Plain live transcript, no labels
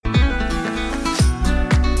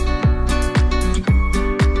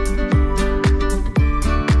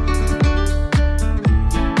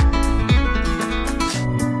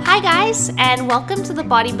and welcome to the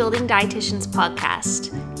Bodybuilding Dietitians Podcast.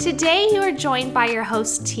 Today you are joined by your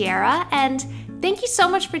host Tiara, and thank you so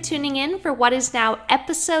much for tuning in for what is now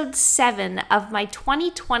episode 7 of my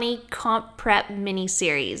 2020 Comp Prep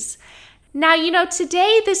Miniseries. Now,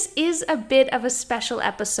 today this is a bit of a special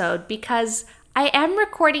episode because I am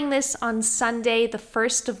recording this on Sunday, the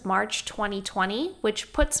 1st of March 2020,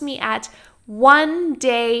 which puts me at 1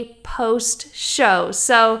 day post-show.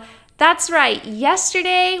 So that's right,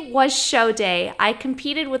 yesterday was show day. I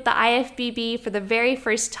competed with the IFBB for the very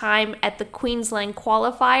first time at the Queensland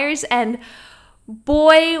qualifiers, and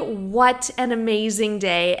boy, what an amazing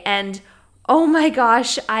day. And oh my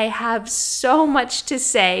gosh, I have so much to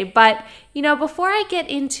say, but before I get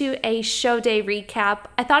into a show day recap,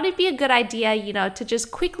 I thought it'd be a good idea, to just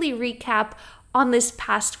quickly recap on this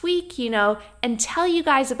past week, and tell you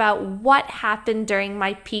guys about what happened during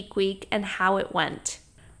my peak week and how it went.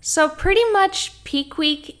 So pretty much peak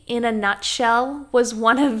week in a nutshell was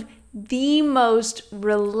one of the most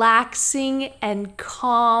relaxing and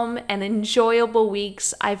calm and enjoyable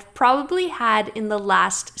weeks I've probably had in the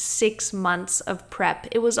last 6 months of prep.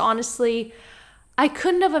 It was honestly, I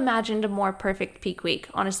couldn't have imagined a more perfect peak week.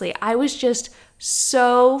 Honestly, I was just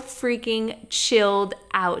so freaking chilled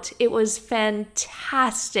out. It was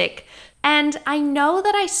fantastic. And I know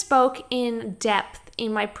that I spoke in depth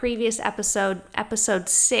in my previous episode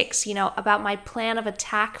 6, about my plan of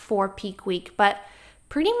attack for peak week, but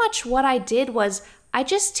pretty much what I did was I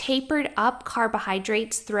just tapered up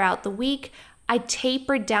carbohydrates throughout the week. I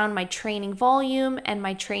tapered down my training volume and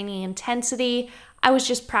my training intensity. I was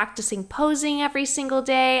just practicing posing every single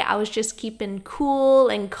day. I was just keeping cool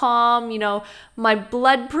and calm. My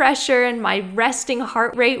blood pressure and my resting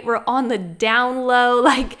heart rate were on the down low.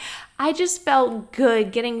 I just felt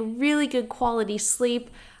good, getting really good quality sleep.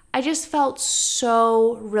 I just felt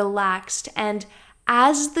so relaxed. And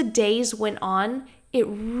as the days went on, it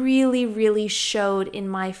really, really showed in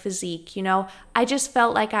my physique. I just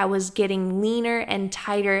felt like I was getting leaner and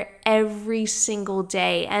tighter every single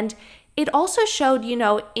day. And it also showed,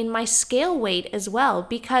 in my scale weight as well,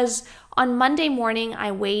 because on Monday morning,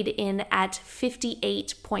 I weighed in at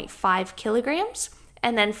 58.5 kilograms.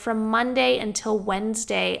 And then from Monday until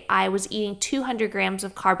Wednesday, I was eating 200 grams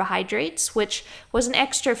of carbohydrates, which was an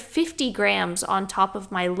extra 50 grams on top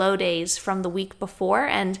of my low days from the week before.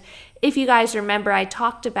 And if you guys remember, I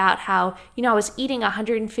talked about how, I was eating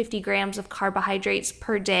 150 grams of carbohydrates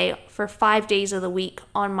per day for 5 days of the week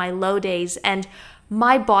on my low days. And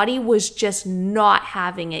my body was just not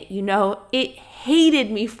having it. It hated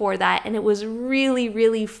me for that. And it was really,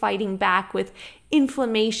 really fighting back with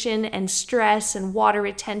inflammation and stress and water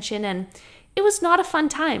retention. And it was not a fun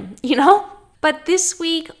time, But this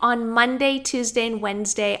week on Monday, Tuesday, and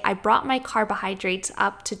Wednesday, I brought my carbohydrates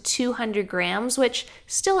up to 200 grams, which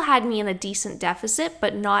still had me in a decent deficit,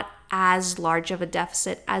 but not as large of a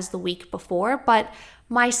deficit as the week before. But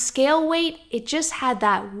my scale weight, it just had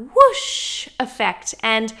that whoosh effect.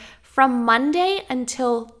 And from Monday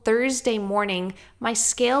until Thursday morning, my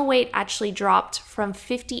scale weight actually dropped from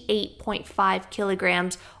 58.5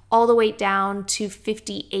 kilograms all the way down to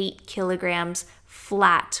 58 kilograms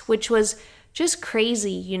flat, which was just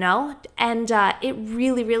crazy, And it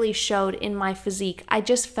really, really showed in my physique. I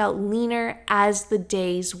just felt leaner as the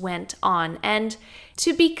days went on. And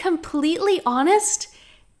to be completely honest,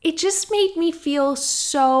 it just made me feel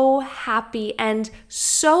so happy and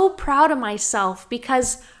so proud of myself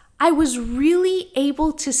because I was really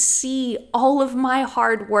able to see all of my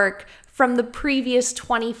hard work from the previous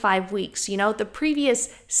 25 weeks, the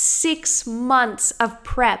previous 6 months of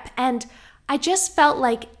prep. And I just felt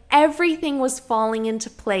like everything was falling into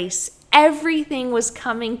place. Everything was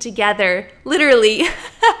coming together, literally.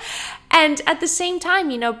 And at the same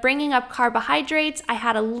time, bringing up carbohydrates, I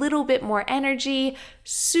had a little bit more energy,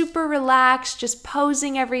 super relaxed, just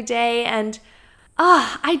posing every day. And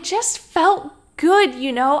I just felt good,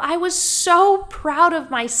 I was so proud of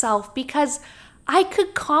myself because I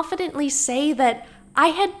could confidently say that I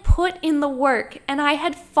had put in the work and I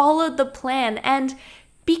had followed the plan. And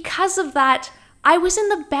because of that, I was in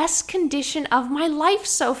the best condition of my life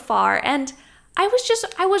so far. And I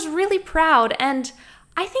was really proud. And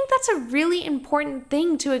I think that's a really important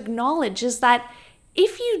thing to acknowledge is that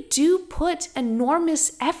if you do put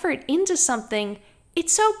enormous effort into something,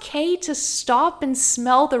 it's okay to stop and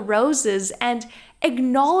smell the roses and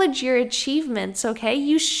acknowledge your achievements, okay?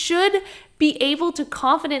 You should be able to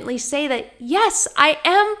confidently say that, yes, I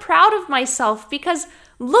am proud of myself because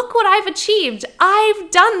look what I've achieved. I've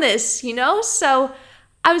done this, So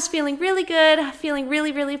I was feeling really good, feeling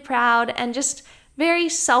really, really proud, and just very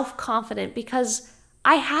self-confident because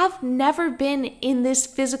I have never been in this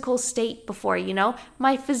physical state before,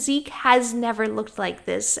 My physique has never looked like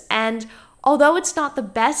this. And although it's not the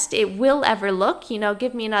best it will ever look,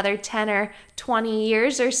 give me another 10 or 20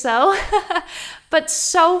 years or so. But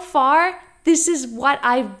so far, this is what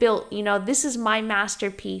I've built, this is my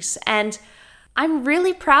masterpiece. And I'm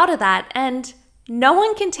really proud of that. And no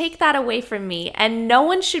one can take that away from me. And no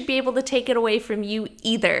one should be able to take it away from you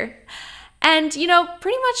either. And,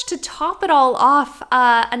 pretty much to top it all off,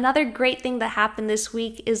 another great thing that happened this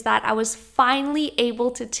week is that I was finally able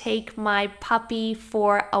to take my puppy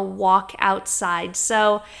for a walk outside.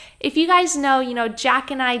 So if you guys know, Jack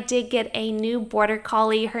and I did get a new border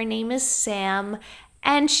collie. Her name is Sam.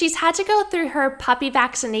 And she's had to go through her puppy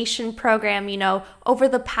vaccination program, over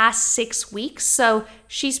the past 6 weeks. So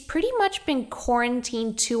she's pretty much been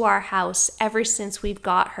quarantined to our house ever since we've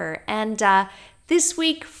got her. And this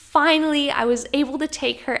week, finally, I was able to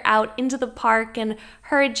take her out into the park, and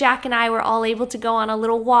her, Jack, and I were all able to go on a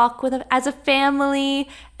little walk as a family.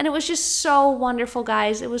 And it was just so wonderful,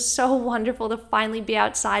 guys. It was so wonderful to finally be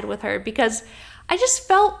outside with her because I just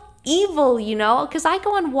felt evil, because I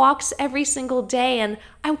go on walks every single day and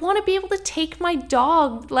I want to be able to take my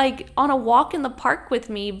dog on a walk in the park with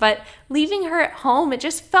me, but leaving her at home, it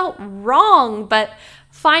just felt wrong. But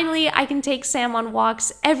finally, I can take Sam on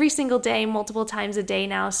walks every single day, multiple times a day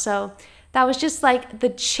now. So that was just like the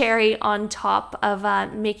cherry on top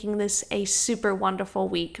of making this a super wonderful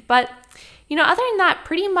week. But other than that,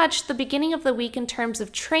 pretty much the beginning of the week in terms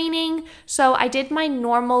of training. So I did my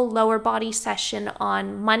normal lower body session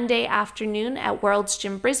on Monday afternoon at World's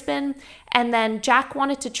Gym Brisbane. And then Jack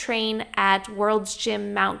wanted to train at World's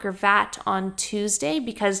Gym Mount Gravatt on Tuesday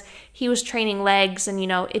because he was training legs and,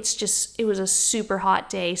 it was a super hot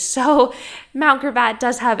day. So Mount Gravatt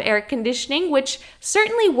does have air conditioning, which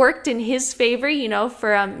certainly worked in his favor,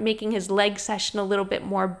 for making his leg session a little bit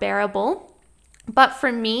more bearable. But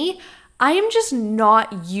for me, I am just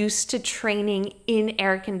not used to training in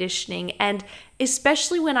air conditioning, and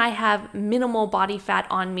especially when I have minimal body fat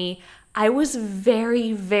on me, I was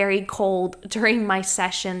very, very cold during my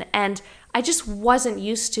session, and I just wasn't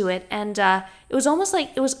used to it. And it was almost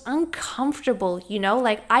like it was uncomfortable,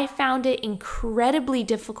 I found it incredibly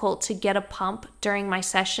difficult to get a pump during my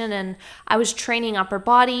session, and I was training upper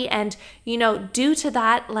body. And, due to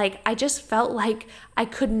that, I just felt like I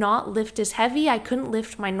could not lift as heavy. I couldn't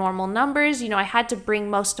lift my normal numbers. I had to bring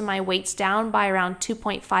most of my weights down by around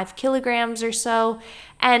 2.5 kilograms or so.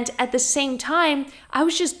 And at the same time, I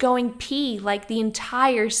was just going pee the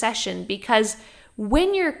entire session because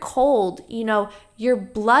when you're cold, your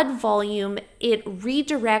blood volume, it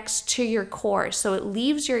redirects to your core. So it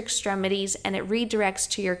leaves your extremities and it redirects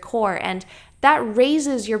to your core. And that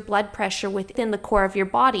raises your blood pressure within the core of your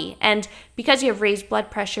body. And because you have raised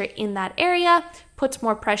blood pressure in that area, puts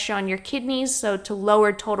more pressure on your kidneys, so to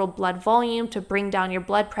lower total blood volume, to bring down your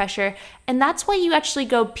blood pressure. And that's why you actually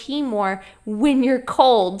go pee more when you're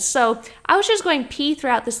cold. So I was just going pee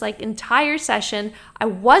throughout this entire session. I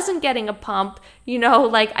wasn't getting a pump,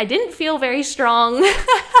 I didn't feel very strong.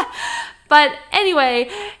 But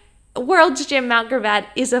anyway, World's Gym Mount Gravatt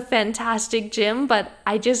is a fantastic gym, but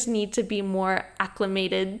I just need to be more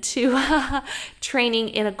acclimated to training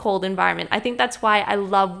in a cold environment. I think that's why I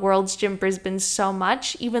love World's Gym Brisbane so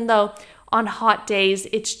much, even though on hot days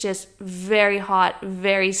it's just very hot,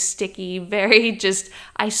 very sticky,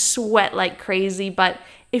 I sweat like crazy, but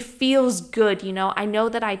it feels good, I know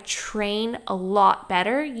that I train a lot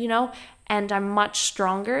better, and I'm much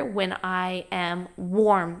stronger when I am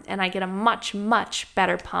warm and I get a much, much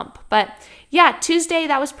better pump. But yeah, Tuesday,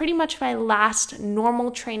 that was pretty much my last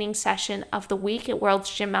normal training session of the week at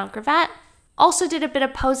World's Gym Mount Gravatt. Also did a bit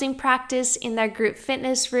of posing practice in their group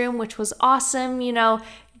fitness room, which was awesome.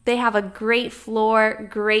 They have a great floor,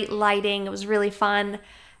 great lighting. It was really fun.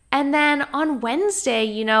 And then on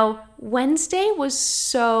Wednesday, Wednesday was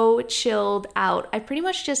so chilled out. I pretty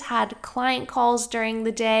much just had client calls during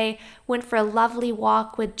the day, went for a lovely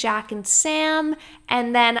walk with Jack and Sam,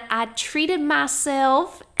 and then I treated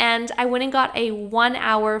myself and I went and got a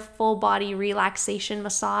 1-hour full body relaxation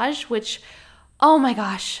massage, which, oh my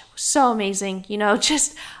gosh, so amazing.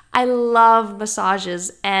 I love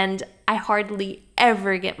massages and I hardly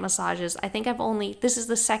ever get massages. I think this is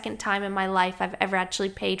the second time in my life I've ever actually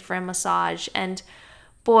paid for a massage, and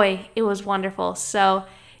boy, it was wonderful. So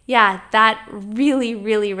yeah, that really,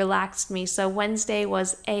 really relaxed me. So Wednesday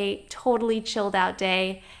was a totally chilled out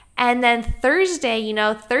day. And then Thursday,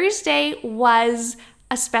 Thursday was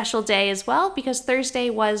a special day as well, because Thursday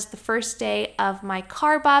was the first day of my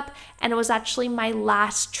carb up, and it was actually my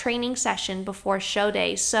last training session before show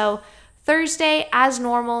day. So Thursday, as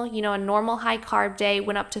normal, a normal high carb day,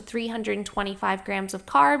 went up to 325 grams of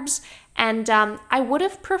carbs. And I would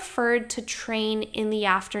have preferred to train in the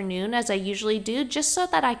afternoon as I usually do, just so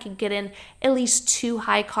that I could get in at least 2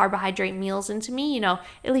 high carbohydrate meals into me, at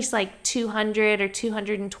least like 200 or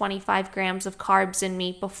 225 grams of carbs in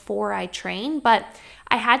me before I train. But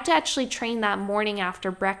I had to actually train that morning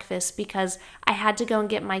after breakfast because I had to go and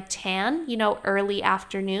get my tan, early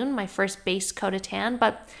afternoon, my first base coat of tan,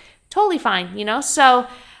 but totally fine, So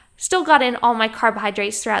still got in all my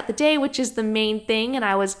carbohydrates throughout the day, which is the main thing, and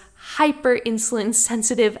I was hyper insulin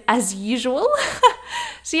sensitive as usual.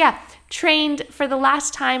 So yeah, trained for the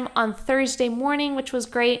last time on Thursday morning, which was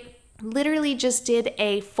great. Literally just did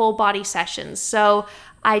a full body session. So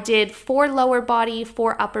I did 4 lower body,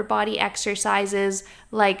 4 upper body exercises,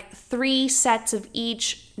 like 3 sets of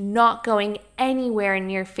each, not going anywhere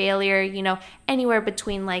near failure, anywhere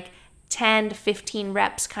between like 10 to 15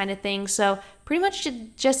 reps kind of thing. So pretty much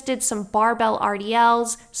just did some barbell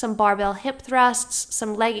RDLs, some barbell hip thrusts,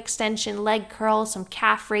 some leg extension, leg curl, some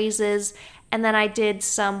calf raises, and then I did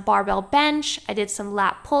some barbell bench, I did some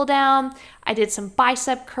lat pull down, I did some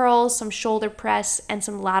bicep curls, some shoulder press, and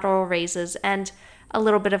some lateral raises, and a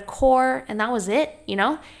little bit of core, and that was it,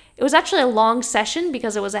 It was actually a long session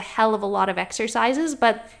because it was a hell of a lot of exercises,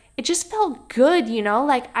 but it just felt good,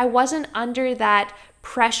 like I wasn't under that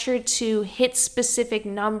pressure to hit specific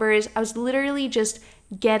numbers. I was literally just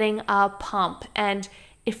getting a pump, and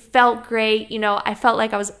it felt great. I felt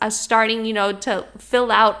like I was starting, to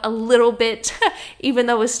fill out a little bit, even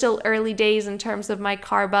though it was still early days in terms of my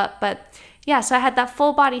carb up. But yeah, so I had that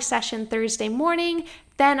full body session Thursday morning.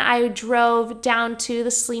 Then I drove down to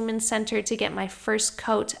the Sleeman Center to get my first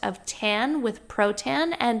coat of tan with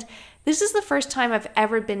Pro-Tan, and this is the first time I've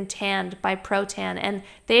ever been tanned by Pro-Tan, and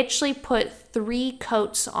they actually put 3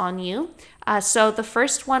 coats on you. So the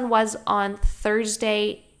first one was on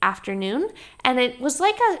Thursday afternoon, and it was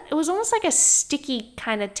almost like a sticky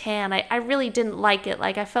kind of tan. I really didn't like it.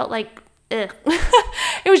 Like I felt like, ugh.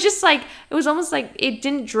 It was almost like it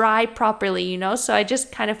didn't dry properly, So I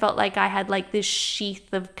just kind of felt like I had like this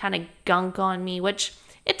sheath of kind of gunk on me, which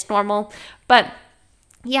it's normal, but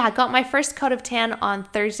yeah, I got my first coat of tan on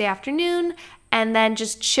Thursday afternoon and then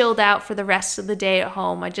just chilled out for the rest of the day at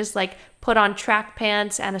home. I just put on track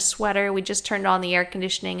pants and a sweater. We just turned on the air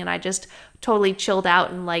conditioning and I just totally chilled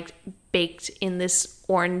out and baked in this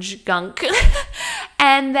orange gunk.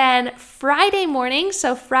 And then Friday morning,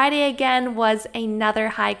 so Friday again was another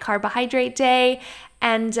high carbohydrate day.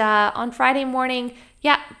 And on Friday morning,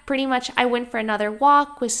 yeah, pretty much I went for another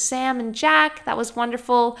walk with Sam and Jack. That was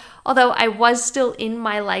wonderful. Although I was still in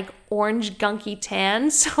my orange gunky tan.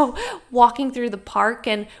 So walking through the park,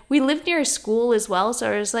 and we lived near a school as well. So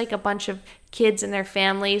there was a bunch of kids and their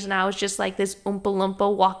families. And I was just this Oompa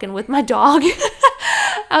Loompa walking with my dog.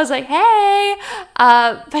 I was like, hey,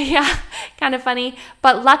 but yeah, kind of funny.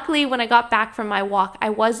 But luckily when I got back from my walk, I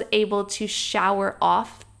was able to shower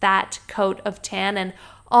off that coat of tan, and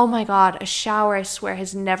oh my God, a shower, I swear,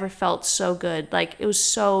 has never felt so good. It was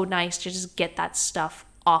so nice to just get that stuff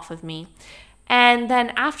off of me. And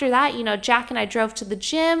then after that, Jack and I drove to the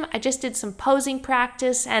gym. I just did some posing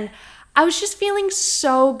practice, and I was just feeling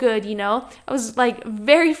so good, I was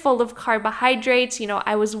very full of carbohydrates,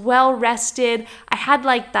 I was well rested. I had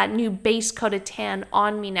that new base coat of tan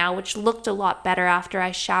on me now, which looked a lot better after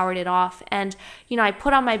I showered it off. And, I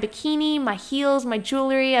put on my bikini, my heels, my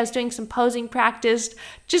jewelry. I was doing some posing practice,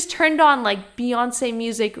 just turned on Beyonce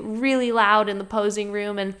music really loud in the posing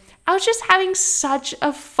room. And I was just having such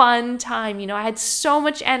a fun time. I had so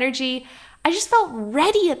much energy. I just felt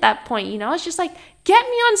ready at that point, I was just get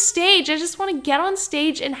me on stage. I just want to get on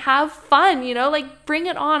stage and have fun, bring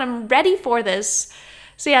it on. I'm ready for this.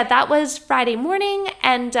 So yeah, that was Friday morning,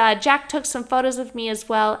 and Jack took some photos of me as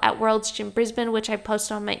well at World's Gym Brisbane, which I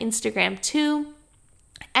posted on my Instagram too.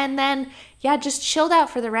 And then, yeah, just chilled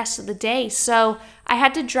out for the rest of the day. So I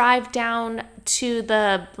had to drive down to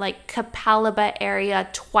the Kapalaba area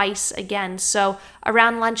twice again. So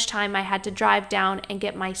around lunchtime, I had to drive down and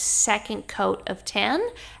get my second coat of tan.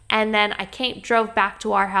 And then I drove back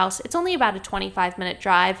to our house. It's only about a 25-minute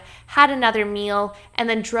drive, had another meal, and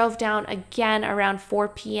then drove down again around 4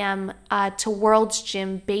 p.m. To World's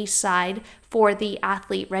Gym Bayside for the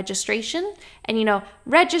athlete registration. And,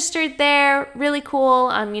 registered there, really cool.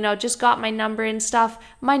 Just got my number and stuff.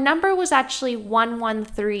 My number was actually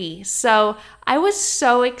 113. So I was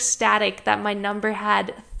so ecstatic that my number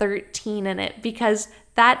had 13 in it, because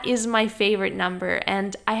that is my favorite number,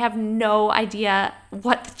 and I have no idea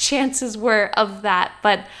what the chances were of that.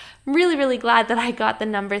 But I'm really, really glad that I got the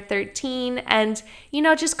number 13 and,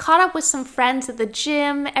 just caught up with some friends at the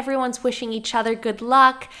gym. Everyone's wishing each other good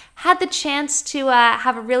luck. Had the chance to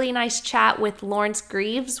have a really nice chat with Lawrence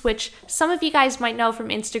Greaves, which some of you guys might know from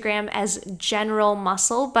Instagram as General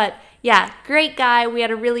Muscle, but yeah, great guy. We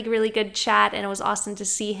had a really, really good chat and it was awesome to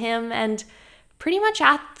see him. And pretty much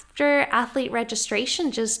after athlete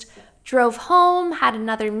registration, just drove home, had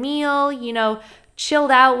another meal,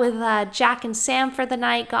 chilled out with Jack and Sam for the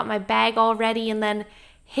night, got my bag all ready, and then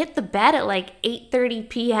hit the bed at like 8:30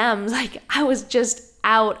 p.m. Like I was just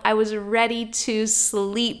out. I was ready to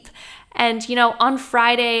sleep. And, on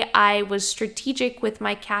Friday, I was strategic with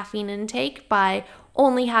my caffeine intake by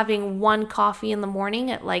only having one coffee in the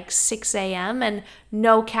morning at like 6 a.m. and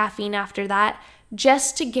no caffeine after that,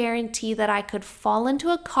 just to guarantee that I could fall into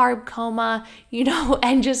a carb coma,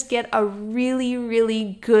 and just get a really,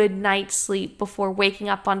 really good night's sleep before waking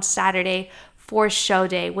up on Saturday for show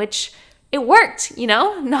day, which it worked,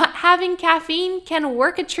 Not having caffeine can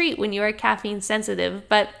work a treat when you are caffeine sensitive,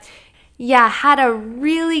 but yeah, had a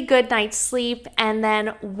really good night's sleep and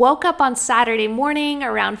then woke up on Saturday morning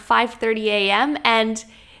around 5:30 a.m. and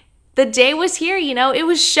the day was here, it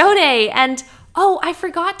was show day. And oh, I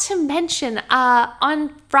forgot to mention,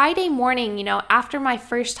 on Friday morning, after my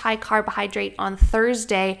first high carbohydrate on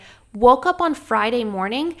Thursday, woke up on Friday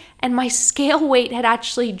morning and my scale weight had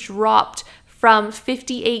actually dropped from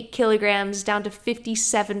 58 kilograms down to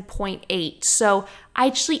 57.8. So I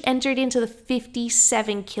actually entered into the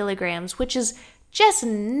 57 kilograms, which is just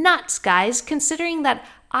nuts, guys, considering that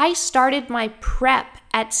I started my prep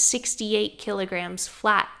at 68 kilograms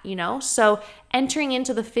flat, So entering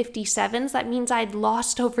into the 57s, that means I'd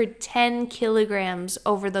lost over 10 kilograms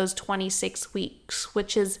over those 26 weeks,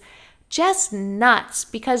 which is just nuts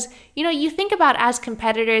because, you think about as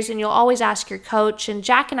competitors and you'll always ask your coach, and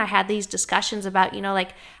Jack and I had these discussions about,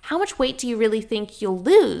 like how much weight do you really think you'll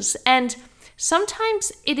lose? And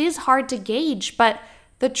sometimes it is hard to gauge, but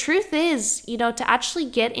the truth is, to actually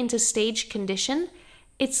get into stage condition,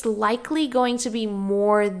 it's likely going to be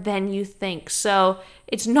more than you think. So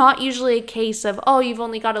it's not usually a case of, oh, you've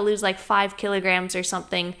only got to lose like 5 kilograms or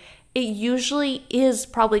something. It usually is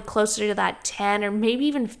probably closer to that 10 or maybe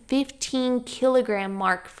even 15 kilogram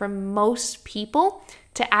mark for most people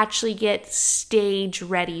to actually get stage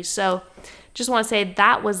ready. So just want to say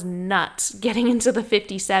that was nuts getting into the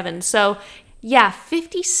 57. So yeah,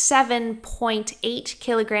 57.8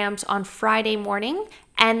 kilograms on Friday morning.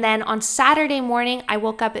 And then on Saturday morning, I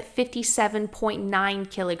woke up at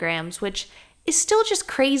 57.9 kilograms, which is still just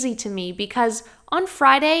crazy to me because on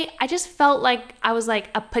Friday, I just felt like I was like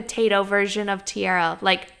a potato version of Tiara,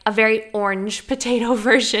 like a very orange potato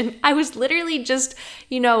version. I was literally just,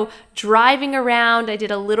 driving around. I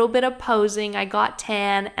did a little bit of posing. I got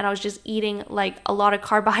tan and I was just eating like a lot of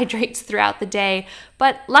carbohydrates throughout the day.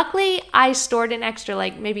 But luckily, I stored an extra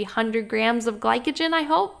like maybe 100 grams of glycogen, I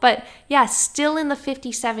hope. But yeah, still in the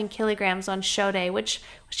 57 kilograms on show day, which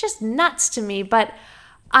was just nuts to me. But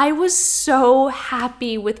I was so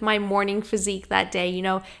happy with my morning physique that day.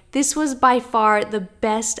 This was by far the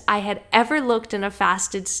best I had ever looked in a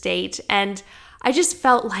fasted state. And I just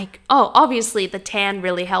felt like, oh, obviously the tan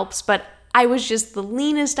really helps, but I was just the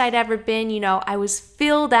leanest I'd ever been. I was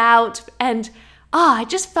filled out and I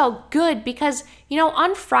just felt good because,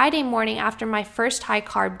 on Friday morning after my first high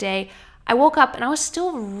carb day, I woke up and I was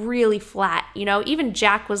still really flat. Even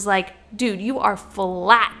Jack was like, dude, you are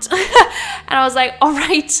flat. And I was like, all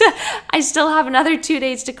right, I still have another 2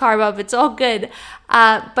 days to carb up. It's all good.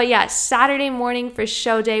 But yeah, Saturday morning for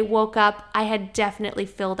show day, woke up. I had definitely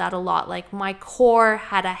filled out a lot. Like my core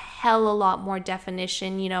had a hell a lot more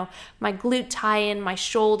definition. My glute tie-in, my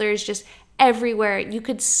shoulders, just everywhere. You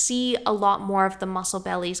could see a lot more of the muscle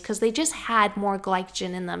bellies because they just had more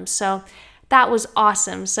glycogen in them. So that was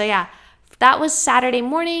awesome. So yeah, that was Saturday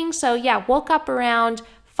morning. So yeah, woke up around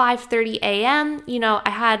 5:30 a.m. I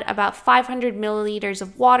had about 500 milliliters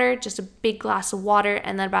of water, just a big glass of water,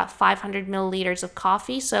 and then about 500 milliliters of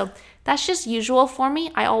coffee. So that's just usual for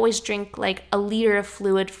me. I always drink like a liter of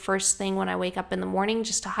fluid first thing when I wake up in the morning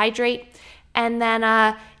just to hydrate. And then,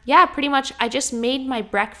 pretty much I just made my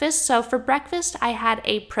breakfast. So for breakfast, I had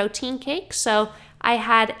a protein cake. So I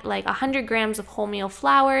had like 100 grams of wholemeal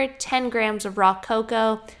flour, 10 grams of raw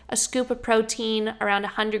cocoa, a scoop of protein, around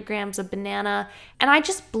 100 grams of banana, and I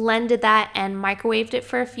just blended that and microwaved it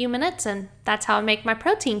for a few minutes, and that's how I make my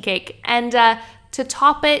protein cake. And to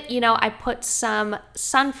top it, I put some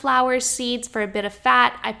sunflower seeds for a bit of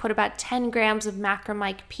fat. I put about 10 grams of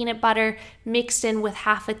Macromike peanut butter mixed in with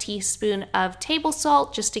half a teaspoon of table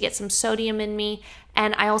salt just to get some sodium in me.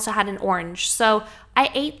 and I also had an orange. So I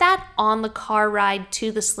ate that on the car ride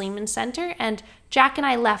to the Sleeman Center, and Jack and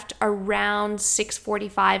I left around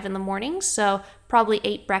 6:45 in the morning, so probably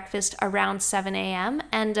ate breakfast around 7 a.m.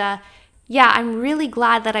 And yeah, I'm really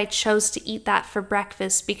glad that I chose to eat that for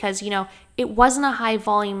breakfast because, it wasn't a high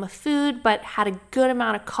volume of food, but had a good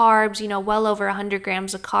amount of carbs, well over 100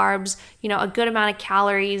 grams of carbs, a good amount of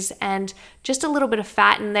calories, and just a little bit of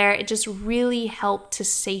fat in there. It just really helped to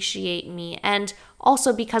satiate me. And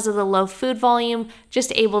also because of the low food volume,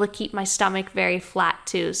 just able to keep my stomach very flat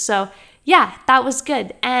too. So yeah, that was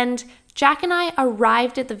good. And Jack and I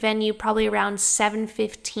arrived at the venue probably around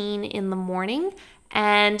 7:15 in the morning.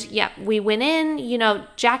 And yeah, we went in,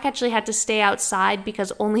 Jack actually had to stay outside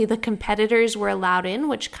because only the competitors were allowed in,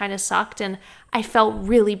 which kind of sucked. And I felt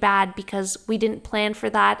really bad because we didn't plan for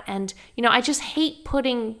that. And, I just hate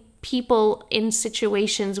putting people in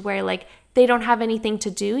situations where they don't have anything to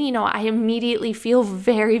do. I immediately feel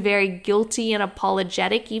very, very guilty and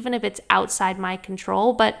apologetic, even if it's outside my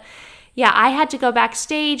control. But yeah, I had to go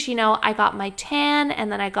backstage, I got my tan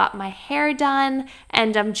and then I got my hair done,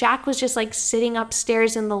 and Jack was just sitting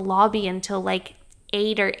upstairs in the lobby until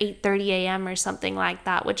 8 or 8:30 a.m. or something like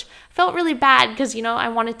that, which felt really bad because, I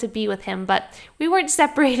wanted to be with him, but we weren't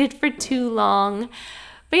separated for too long.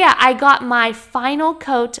 But yeah, I got my final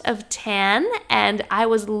coat of tan and I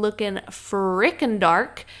was looking frickin'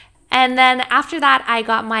 dark. And then after that, I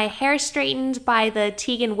got my hair straightened by the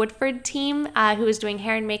Tegan Woodford team, who was doing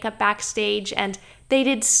hair and makeup backstage, and they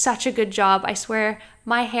did such a good job. I swear,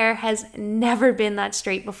 my hair has never been that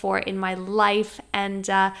straight before in my life, and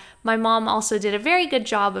my mom also did a very good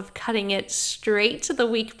job of cutting it straight the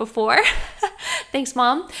week before. Thanks,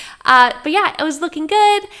 Mom. But yeah, it was looking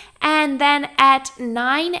good. And then at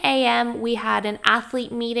 9 a.m., we had an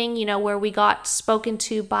athlete meeting, where we got spoken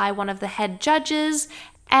to by one of the head judges.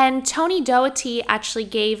 And Tony Doherty actually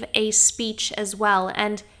gave a speech as well.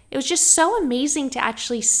 And it was just so amazing to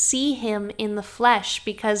actually see him in the flesh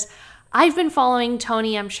because I've been following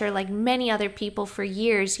Tony, I'm sure, like many other people for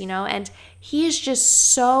years, and he is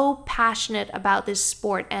just so passionate about this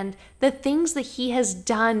sport and the things that he has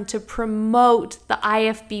done to promote the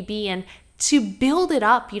IFBB and to build it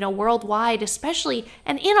up, worldwide, especially,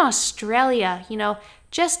 and in Australia,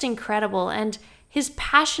 just incredible. And his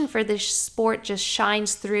passion for this sport just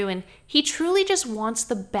shines through, and he truly just wants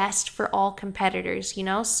the best for all competitors,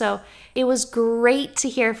 So it was great to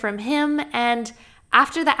hear from him. And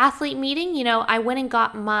after the athlete meeting, I went and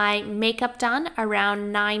got my makeup done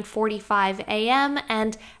around 9:45 a.m.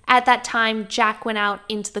 And at that time, Jack went out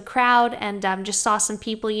into the crowd and just saw some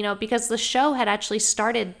people, because the show had actually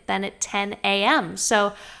started then at 10 a.m.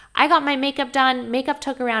 So I got my makeup done. Makeup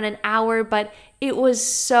took around an hour, but it was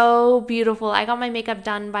so beautiful. I got my makeup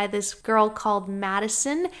done by this girl called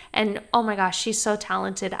Madison, and oh my gosh, she's so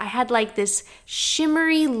talented. I had this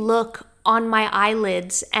shimmery look on my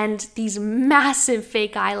eyelids and these massive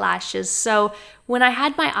fake eyelashes. So when I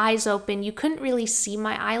had my eyes open, you couldn't really see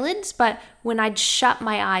my eyelids, but when I'd shut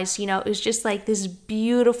my eyes, it was just this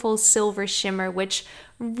beautiful silver shimmer, which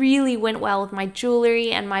really went well with my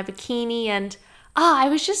jewelry and my bikini. And I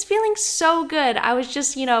was just feeling so good. I was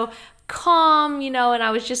just, calm, and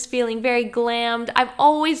I was just feeling very glammed. I've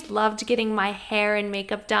always loved getting my hair and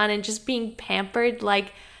makeup done and just being pampered.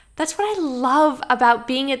 That's what I love about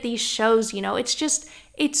being at these shows,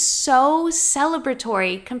 it's so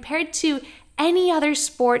celebratory compared to any other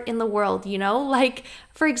sport in the world,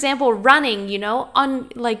 for example, running, on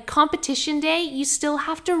competition day, you still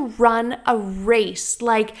have to run a race.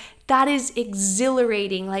 That is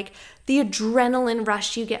exhilarating. The adrenaline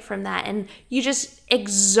rush you get from that, and you just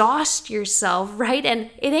exhaust yourself, right? And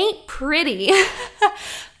it ain't pretty.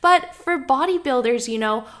 But for bodybuilders,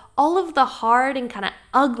 all of the hard and kind of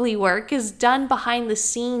ugly work is done behind the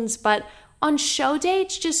scenes, but on show day,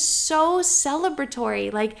 it's just so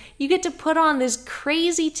celebratory. You get to put on this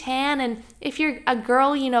crazy tan, and if you're a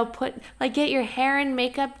girl, get your hair and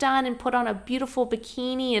makeup done and put on a beautiful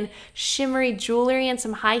bikini and shimmery jewelry and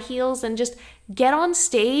some high heels and just get on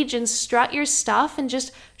stage and strut your stuff and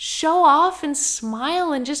just show off and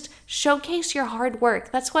smile and just showcase your hard work.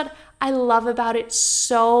 That's what I love about it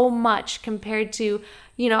so much compared to,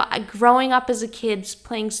 growing up as a kid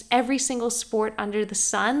playing every single sport under the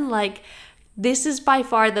sun. This is by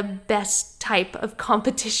far the best type of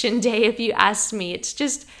competition day, if you ask me. It's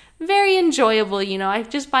just very enjoyable, I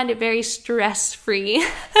just find it very stress-free.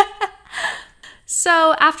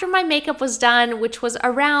 So after my makeup was done, which was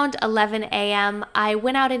around 11 a.m., I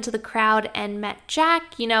went out into the crowd and met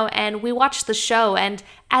Jack, and we watched the show. And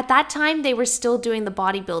at that time, they were still doing the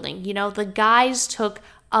bodybuilding. The guys took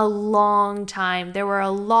a long time. There were a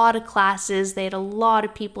lot of classes. They had a lot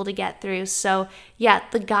of people to get through. So yeah,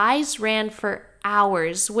 the guys ran for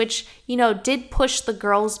hours, which, did push the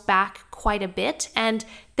girls back quite a bit. And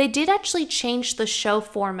they did actually change the show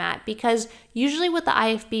format, because usually with the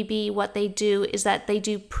IFBB, what they do is that they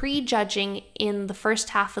do pre-judging in the first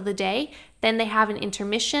half of the day, then they have an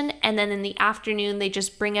intermission, and then in the afternoon, they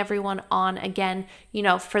just bring everyone on again,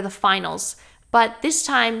 for the finals. But this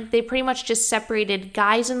time, they pretty much just separated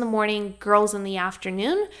guys in the morning, girls in the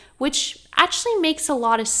afternoon, which actually makes a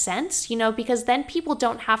lot of sense, because then people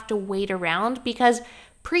don't have to wait around, because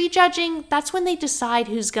pre-judging, that's when they decide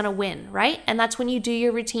who's going to win, right? And that's when you do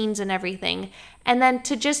your routines and everything. And then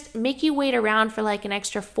to just make you wait around for like an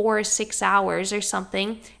extra 4 or 6 hours or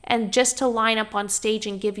something, and just to line up on stage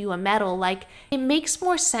and give you a medal, like, it makes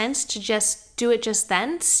more sense to just do it just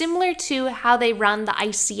then, similar to how they run the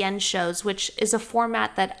ICN shows, which is a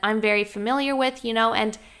format that I'm very familiar with,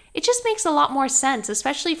 and it just makes a lot more sense,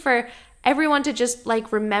 especially for everyone to just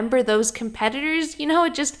like remember those competitors,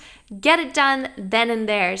 just get it done then and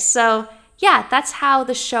there. So yeah, that's how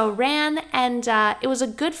the show ran, and it was a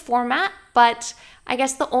good format, but I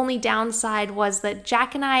guess the only downside was that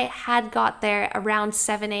Jack and I had got there around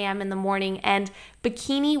 7 a.m. in the morning, and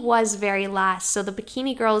bikini was very last. So the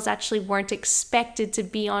bikini girls actually weren't expected to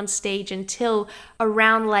be on stage until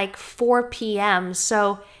around like 4 p.m.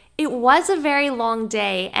 So it was a very long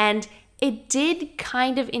day, and it did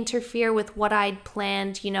kind of interfere with what I'd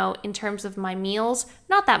planned, in terms of my meals.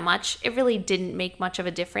 Not that much. It really didn't make much of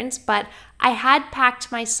a difference, but I had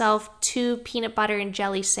packed myself 2 peanut butter and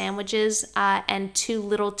jelly sandwiches and 2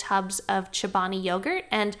 little tubs of Chobani yogurt,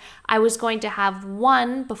 and I was going to have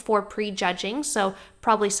one before pre-judging, so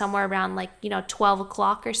probably somewhere around 12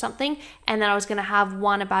 o'clock or something, and then I was going to have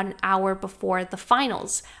one about an hour before the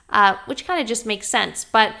finals, which kind of just makes sense.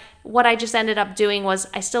 But what I just ended up doing was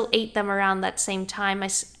I still ate them around that same time,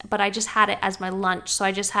 but I just had it as my lunch. So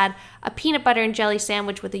I just had a peanut butter and jelly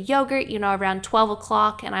sandwich with a yogurt, around 12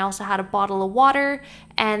 o'clock, and I also had a bottle of water,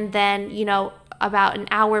 and then, about an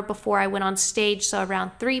hour before I went on stage, so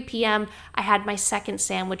around 3 p.m., I had my second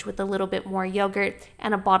sandwich with a little bit more yogurt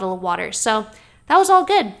and a bottle of water. So that was all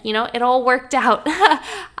good. It all worked out.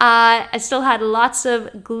 I still had lots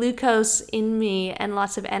of glucose in me and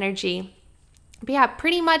lots of energy. But yeah,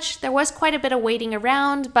 pretty much there was quite a bit of waiting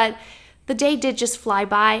around, but the day did just fly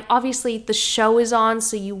by. Obviously, the show is on,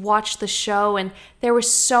 so you watch the show, and there were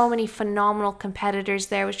so many phenomenal competitors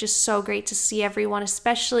there. It was just so great to see everyone,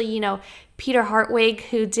 especially, Peter Hartwig,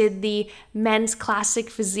 who did the men's classic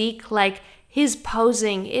physique. Like, his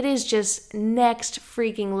posing, it is just next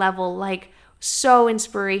freaking level, like, so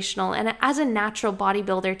inspirational. And as a natural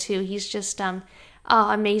bodybuilder too, he's just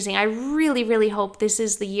amazing. I really, really hope this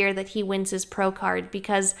is the year that he wins his pro card,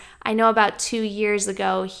 because I know about 2 years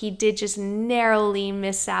ago, he did just narrowly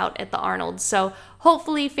miss out at the Arnold. So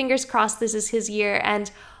hopefully, fingers crossed, this is his year.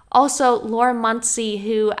 And also Laura Muncy,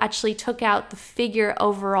 who actually took out the figure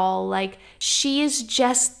overall, like, she is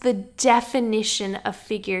just the definition of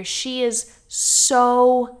figure. She is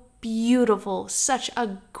so beautiful, such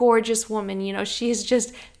a gorgeous woman. She is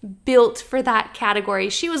just built for that category.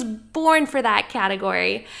 She was born for that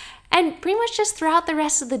category. And pretty much just throughout the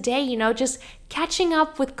rest of the day, just catching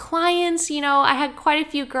up with clients. I had quite a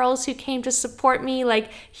few girls who came to support me. Like,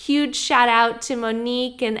 huge shout out to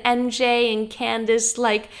Monique and MJ and Candace.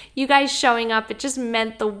 Like, you guys showing up, it just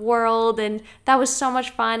meant the world, and that was so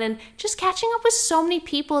much fun. And just catching up with so many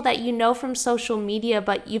people that you know from social media,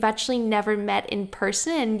 but you've actually never met in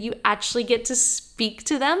person, and you actually get to speak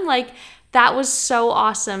to them. Like, that was so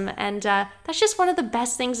awesome. And that's just one of the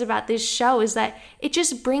best things about this show, is that it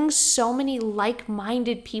just brings so many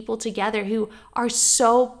like-minded people together who are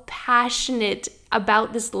so passionate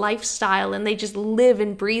about this lifestyle, and they just live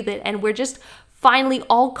and breathe it. And we're just finally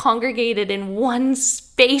all congregated in one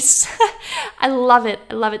space. I love it.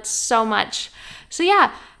 I love it so much. So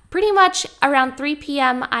yeah, pretty much around 3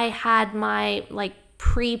 p.m. I had my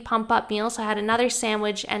pre-pump up meal. So I had another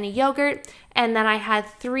sandwich and a yogurt, and then I had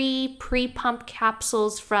 3 pre-pump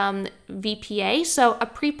capsules from VPA. So a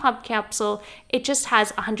pre-pump capsule, it just has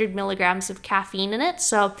 100 milligrams of caffeine in it.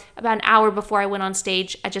 So about an hour before I went on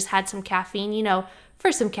stage, I just had some caffeine,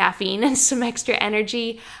 for some caffeine and some extra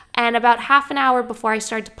energy. And about half an hour before I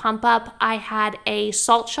started to pump up, I had a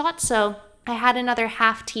salt shot. So I had another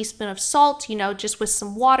half teaspoon of salt, just with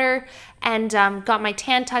some water, and got my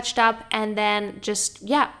tan touched up, and then just,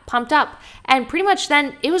 pumped up. And pretty much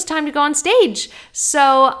then it was time to go on stage.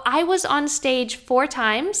 So I was on stage 4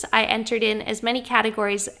 times. I entered in as many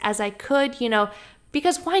categories as I could,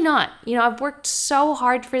 because why not? I've worked so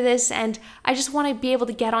hard for this, and I just want to be able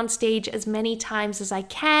to get on stage as many times as I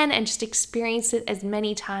can and just experience it as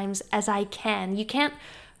many times as I can. You can't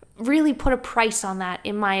really put a price on that,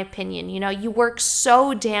 in my opinion. You work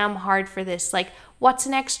so damn hard for this. Like, what's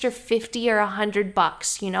an extra 50 or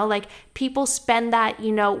 $100? Like, people spend that,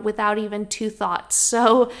 without even two thoughts.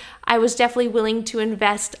 So I was definitely willing to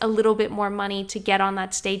invest a little bit more money to get on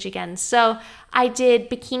that stage again. So I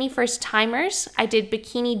did Bikini First Timers. I did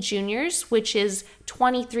Bikini Juniors, which is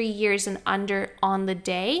 23 years and under on the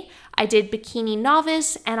day. I did Bikini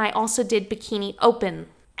Novice, and I also did Bikini Open.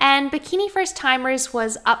 And Bikini First Timers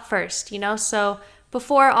was up first, so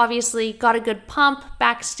before, obviously, got a good pump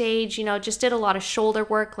backstage, just did a lot of shoulder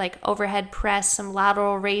work, like overhead press, some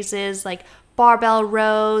lateral raises, like barbell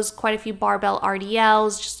rows, quite a few barbell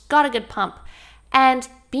RDLs, just got a good pump. And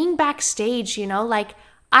being backstage, like,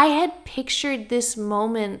 I had pictured this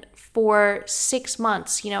moment for 6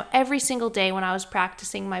 months, every single day when I was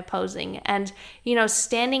practicing my posing, and,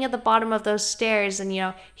 standing at the bottom of those stairs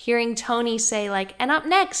and, hearing Tony say, like, and up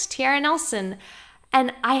next, Tiara Nelson.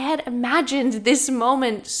 And I had imagined this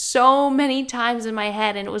moment so many times in my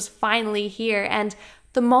head, and it was finally here. And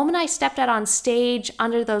the moment I stepped out on stage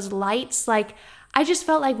under those lights, like, I just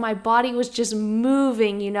felt like my body was just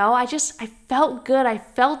moving, I felt good. I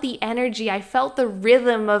felt the energy. I felt the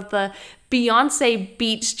rhythm of the Beyonce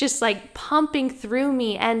beats just like pumping through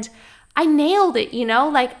me. And I nailed it,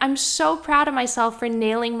 like, I'm so proud of myself for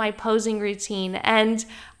nailing my posing routine. And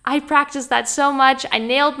I practiced that so much. I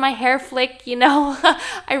nailed my hair flick,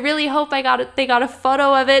 I really hope they got a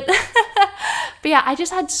photo of it. But yeah, I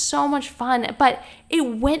just had so much fun. But it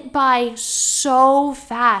went by so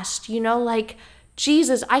fast, like,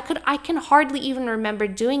 Jesus, I can hardly even remember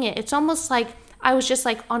doing it. It's almost like I was just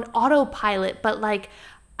like on autopilot, but like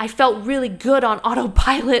I felt really good on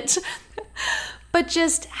autopilot. But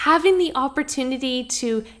just having the opportunity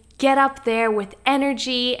to get up there with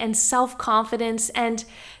energy and self-confidence and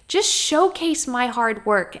just showcase my hard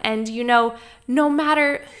work. And, no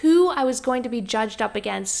matter who I was going to be judged up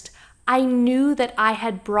against, I knew that I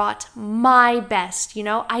had brought my best,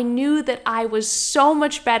 I knew that I was so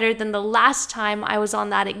much better than the last time I was on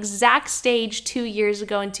that exact stage 2 years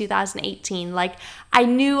ago in 2018. Like, I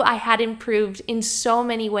knew I had improved in so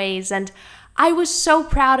many ways, and I was so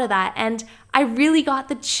proud of that, and I really got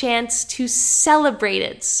the chance to celebrate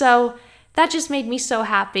it. So that just made me so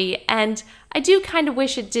happy, and I do kind of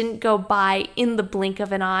wish it didn't go by in the blink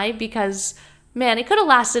of an eye, because man, it could have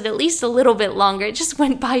lasted at least a little bit longer. It just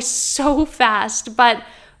went by so fast. But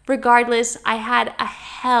regardless, I had a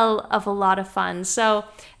hell of a lot of fun. So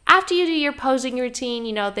after you do your posing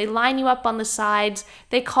routine, they line you up on the sides.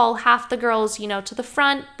 They call half the girls, to the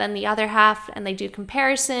front, then the other half, and they do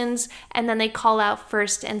comparisons. And then they call out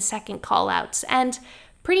first and second call outs. And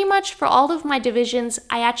pretty much for all of my divisions,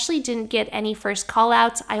 I actually didn't get any first call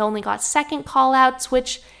outs. I only got second call outs,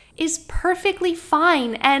 which is perfectly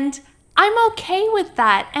fine. And I'm okay with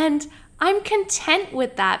that, and I'm content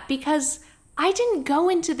with that, because I didn't go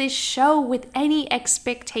into this show with any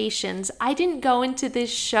expectations. I didn't go into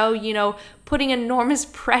this show, putting enormous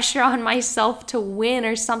pressure on myself to win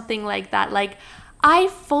or something like that. Like, I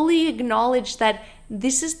fully acknowledge that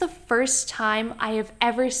this is the first time I have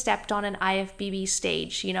ever stepped on an IFBB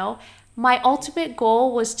stage, My ultimate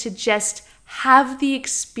goal was to just have the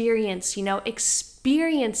experience,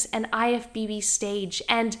 experience an IFBB stage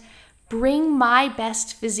and bring my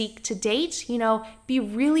best physique to date, be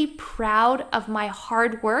really proud of my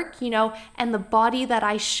hard work, and the body that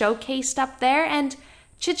I showcased up there, and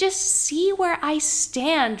to just see where I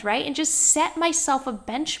stand, right? And just set myself a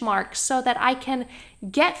benchmark so that I can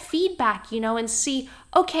get feedback, and see,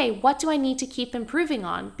 okay, what do I need to keep improving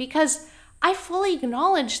on? Because I fully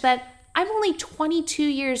acknowledge that I'm only 22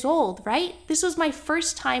 years old, right? This was my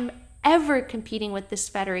first time ever competing with this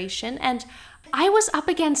federation, and I was up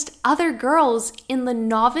against other girls in the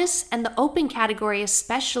novice and the open category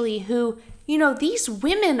especially who, these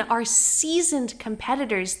women are seasoned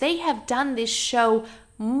competitors. They have done this show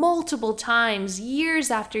multiple times, years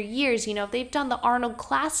after years. They've done the Arnold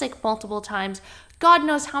Classic multiple times. God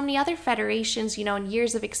knows how many other federations, and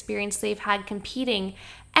years of experience they've had competing.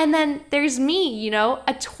 And then there's me,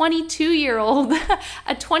 a 22-year-old,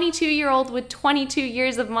 a 22-year-old with 22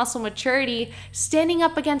 years of muscle maturity, standing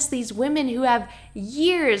up against these women who have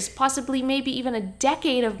years, possibly maybe even a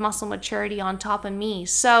decade of muscle maturity on top of me.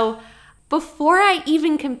 So before I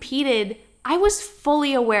even competed, I was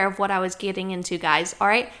fully aware of what I was getting into, guys, all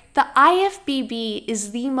right? The IFBB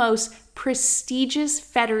is the most prestigious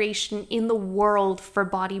federation in the world for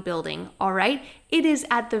bodybuilding, all right? It is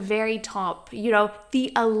at the very top,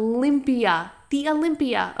 the Olympia,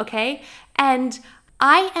 okay? And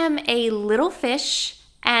I am a little fish,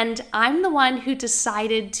 and I'm the one who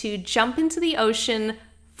decided to jump into the ocean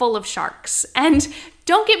full of sharks. And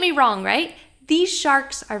don't get me wrong, right? These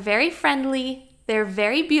sharks are very friendly, they're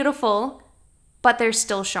very beautiful, but they're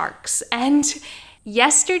still sharks. And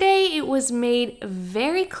yesterday it was made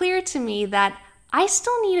very clear to me that I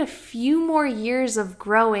still need a few more years of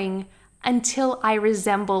growing until I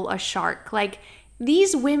resemble a shark. Like,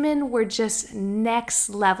 these women were just next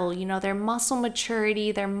level, their muscle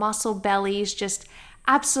maturity, their muscle bellies, just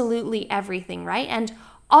absolutely everything, right? And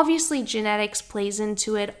obviously genetics plays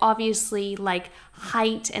into it. Obviously, like,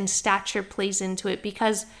 height and stature plays into it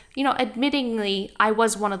because, admittingly, I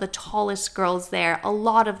was one of the tallest girls there. A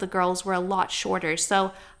lot of the girls were a lot shorter.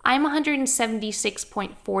 So I'm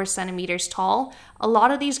 176.4 centimeters tall. A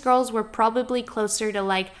lot of these girls were probably closer to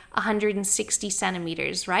like 160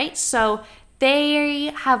 centimeters, right? So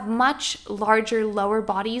they have much larger lower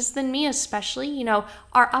bodies than me, especially.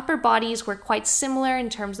 Our upper bodies were quite similar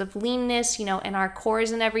in terms of leanness, and our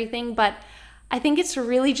cores and everything. But I think it's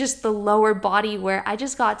really just the lower body where I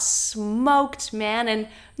just got smoked, man. And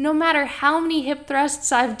no matter how many hip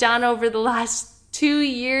thrusts I've done over the last 2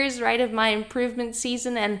 years, right, of my improvement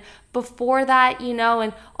season, and before that,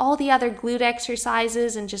 and all the other glute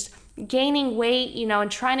exercises and just gaining weight,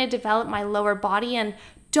 and trying to develop my lower body. And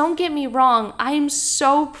don't get me wrong, I am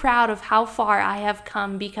so proud of how far I have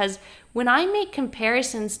come, because when I make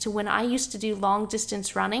comparisons to when I used to do long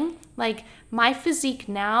distance running, like, my physique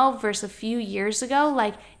now versus a few years ago,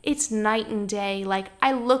 like, it's night and day. Like,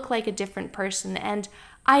 I look like a different person, and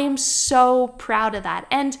I am so proud of that.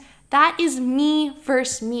 And that is me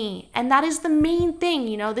versus me. And that is the main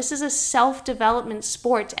thing, this is a self-development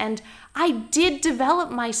sport, and I did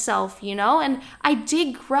develop myself, and I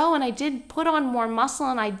did grow, and I did put on more muscle,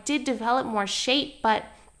 and I did develop more shape, but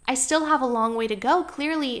I still have a long way to go,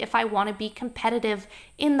 clearly, if I want to be competitive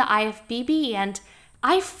in the IFBB. And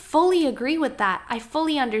I fully agree with that. I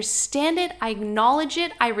fully understand it. I acknowledge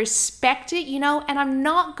it. I respect it, and I'm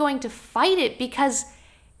not going to fight it because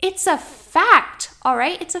it's a fact, all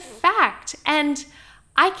right? It's a fact. And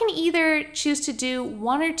I can either choose to do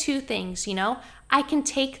one or two things, I can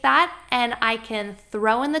take that and I can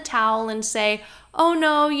throw in the towel and say, oh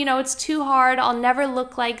no, it's too hard. I'll never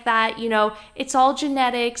look like that. It's all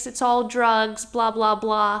genetics, it's all drugs, blah, blah,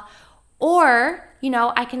 blah. Or,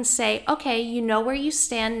 I can say, okay, you know where you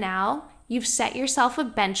stand now. You've set yourself a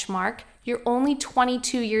benchmark. You're only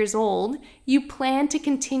 22 years old. You plan to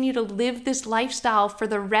continue to live this lifestyle for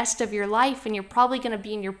the rest of your life, and you're probably going to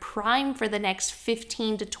be in your prime for the next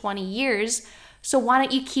 15 to 20 years. So why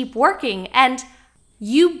don't you keep working? And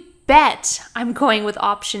you bet I'm going with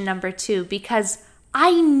option number 2, because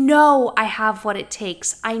I know I have what it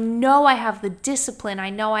takes. I know I have the discipline. I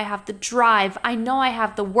know I have the drive. I know I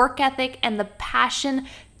have the work ethic and the passion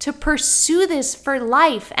to pursue this for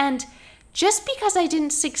life. And just because I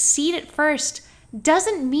didn't succeed at first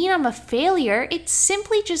doesn't mean I'm a failure. It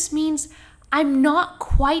simply just means I'm not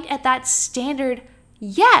quite at that standard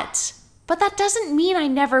yet. But that doesn't mean I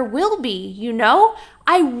never will be,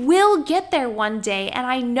 I will get there one day, and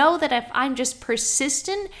I know that if I'm just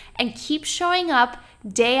persistent and keep showing up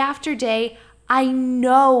day after day, I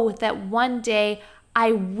know that one day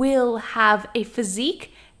I will have a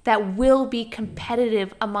physique that will be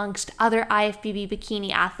competitive amongst other IFBB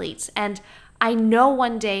bikini athletes. And I know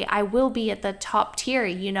one day I will be at the top tier,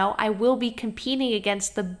 I will be competing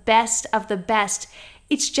against the best of the best.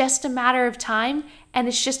 It's just a matter of time, and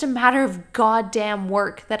it's just a matter of goddamn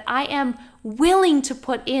work that I am willing to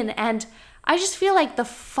put in. And I just feel like the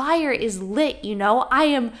fire is lit, I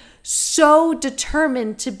am so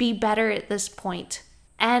determined to be better at this point.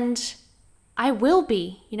 And I will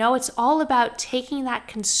be, it's all about taking that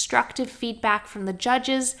constructive feedback from the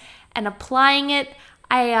judges and applying it.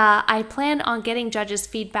 I plan on getting judges'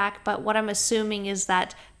 feedback, but what I'm assuming is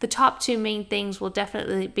that the top 2 main things will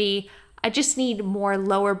definitely be, I just need more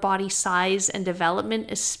lower body size and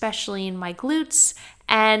development, especially in my glutes,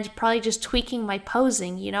 and probably just tweaking my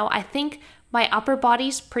posing. I think my upper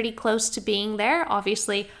body's pretty close to being there.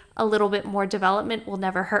 Obviously, a little bit more development will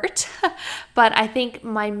never hurt. But I think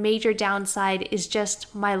my major downside is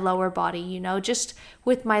just my lower body, just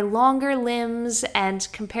with my longer limbs and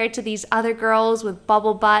compared to these other girls with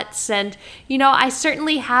bubble butts. And, I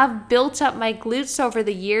certainly have built up my glutes over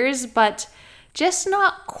the years, but just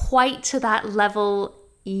not quite to that level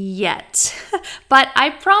yet. But I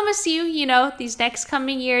promise you, these next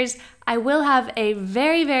coming years, I will have a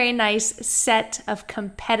very, very nice set of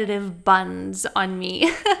competitive buns on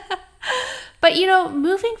me. But,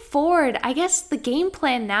 moving forward, I guess the game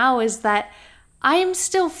plan now is that I am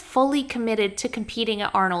still fully committed to competing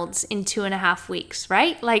at Arnold's in 2.5 weeks,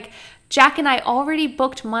 right? Like Jack and I already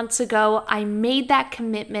booked months ago. I made that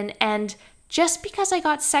commitment, and just because I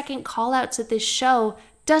got second call-outs at this show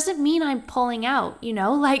doesn't mean I'm pulling out,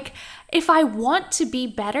 Like, if I want to be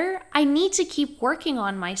better, I need to keep working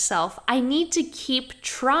on myself. I need to keep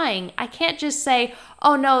trying. I can't just say,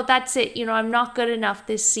 oh no, that's it, I'm not good enough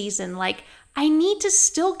this season. Like, I need to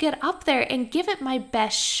still get up there and give it my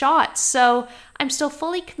best shot. So I'm still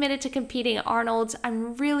fully committed to competing at Arnold's.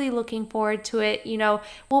 I'm really looking forward to it.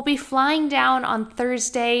 We'll be flying down on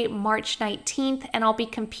Thursday, March 19th, and I'll be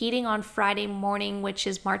competing on Friday morning, which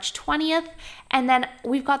is March 20th. And then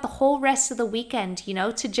we've got the whole rest of the weekend,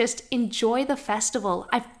 to just enjoy the festival.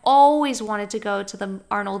 I've always wanted to go to the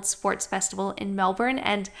Arnold Sports Festival in Melbourne,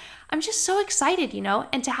 and I'm just so excited,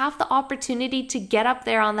 and to have the opportunity to get up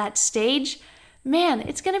there on that stage, man,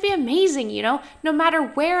 it's going to be amazing, no matter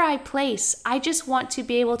where I place. I just want to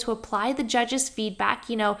be able to apply the judges' feedback,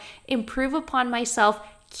 improve upon myself,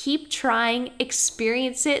 keep trying,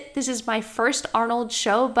 experience it. This is my first Arnold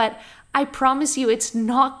show, but I promise you it's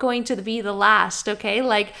not going to be the last, okay?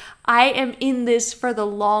 Like, I am in this for the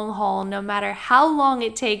long haul. No matter how long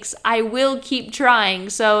it takes, I will keep trying.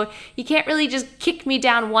 So you can't really just kick me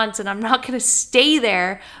down once and I'm not going to stay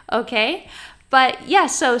there, okay? But yeah,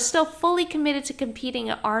 so still fully committed to competing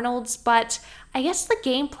at Arnold's, but I guess the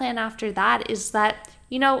game plan after that is that,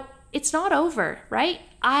 it's not over, right?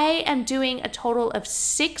 I am doing a total of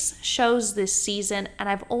 6 shows this season, and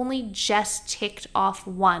I've only just ticked off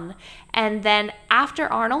 1. And then after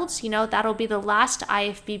Arnold's, that'll be the last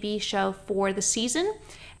IFBB show for the season.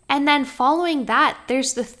 And then following that,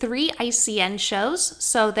 there's the 3 ICN shows.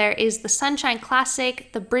 So there is the Sunshine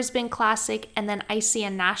Classic, the Brisbane Classic, and then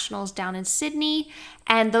ICN Nationals down in Sydney.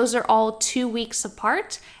 And those are all 2 weeks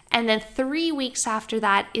apart. And then 3 weeks after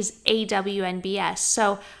that is AWNBS.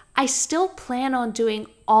 So I still plan on doing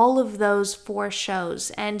all of those 4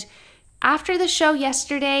 shows. And after the show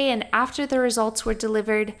yesterday and after the results were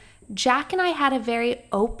delivered, Jack and I had a very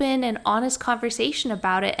open and honest conversation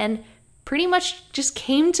about it and pretty much just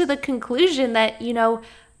came to the conclusion that,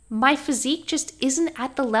 my physique just isn't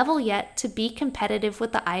at the level yet to be competitive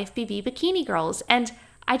with the IFBB bikini girls. And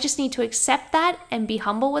I just need to accept that and be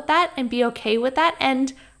humble with that and be okay with that.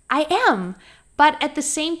 And I am. But at the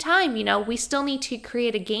same time, we still need to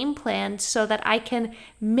create a game plan so that I can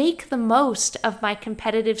make the most of my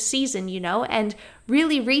competitive season, and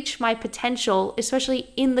really reach my potential, especially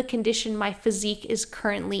in the condition my physique is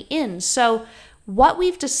currently in. So what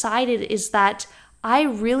we've decided is that I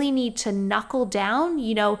really need to knuckle down,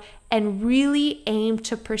 and really aim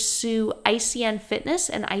to pursue ICN fitness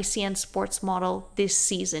and ICN sports model this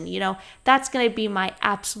season. That's going to be my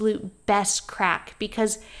absolute best crack,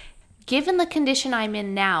 because given the condition I'm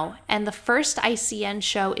in now, and the first ICN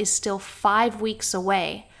show is still 5 weeks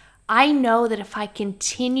away, I know that if I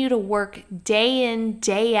continue to work day in,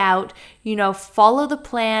 day out, follow the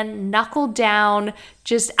plan, knuckle down,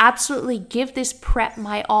 just absolutely give this prep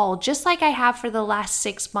my all, just like I have for the last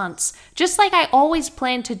 6 months, just like I always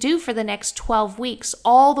plan to do for the next 12 weeks,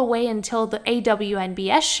 all the way until the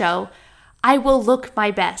AWNBS show, I will look my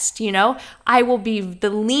best, I will be the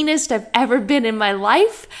leanest I've ever been in my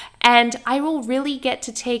life, and I will really get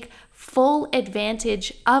to take full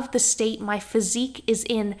advantage of the state my physique is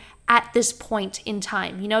in at this point in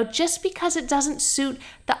time. Just because it doesn't suit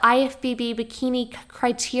the IFBB bikini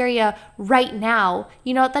criteria right now,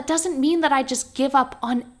 that doesn't mean that I just give up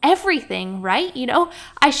on everything, right?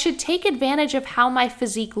 I should take advantage of how my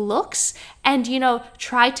physique looks and,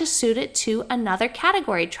 try to suit it to another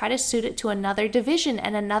category, try to suit it to another division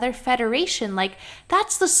and another federation. Like,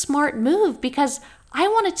 that's the smart move, because I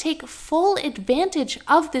want to take full advantage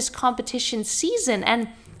of this competition season, and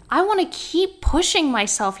I want to keep pushing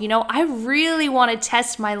myself. I really want to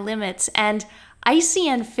test my limits, and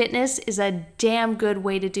ICN Fitness is a damn good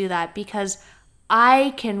way to do that, because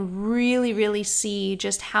I can really, really see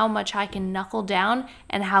just how much I can knuckle down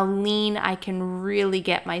and how lean I can really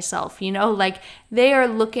get myself. Like, they are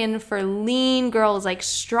looking for lean girls, like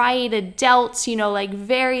striated delts, like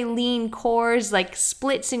very lean cores, like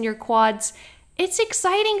splits in your quads. It's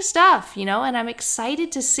exciting stuff, and I'm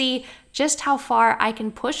excited to see just how far I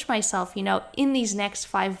can push myself, in these next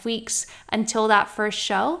 5 weeks until that first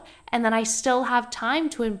show. And then I still have time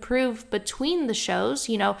to improve between the shows,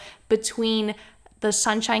 between the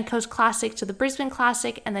Sunshine Coast Classic to the Brisbane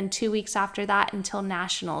Classic, and then 2 weeks after that until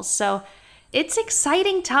Nationals. So it's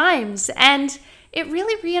exciting times, and it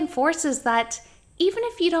really reinforces that even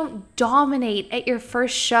if you don't dominate at your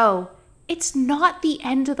first show, it's not the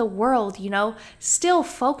end of the world, Still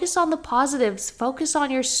focus on the positives, focus on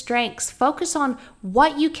your strengths, focus on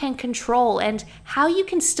what you can control and how you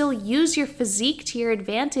can still use your physique to your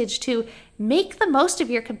advantage to make the most of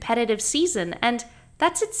your competitive season. And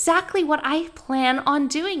that's exactly what I plan on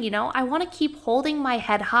doing. I want to keep holding my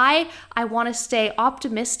head high. I want to stay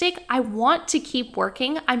optimistic. I want to keep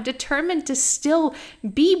working. I'm determined to still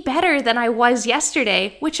be better than I was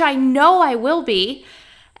yesterday, which I know I will be.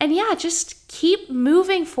 And yeah, just keep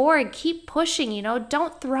moving forward, keep pushing,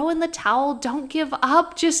 don't throw in the towel, don't give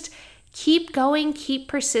up, just keep going, keep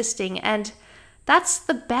persisting. And that's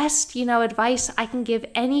the best, advice I can give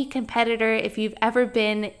any competitor if you've ever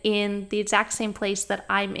been in the exact same place that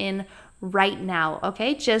I'm in right now,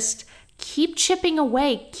 okay? Just keep chipping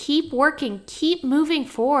away, keep working, keep moving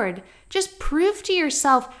forward. Just prove to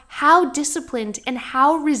yourself how disciplined and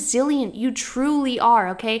how resilient you truly are,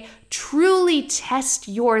 okay? Truly test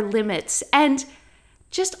your limits and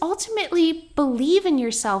just ultimately believe in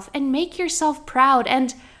yourself and make yourself proud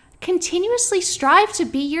and continuously strive to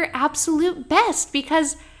be your absolute best,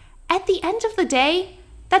 because at the end of the day,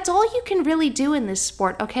 that's all you can really do in this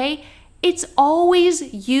sport, okay? It's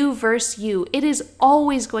always you versus you. It is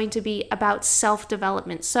always going to be about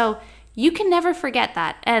self-development. So you can never forget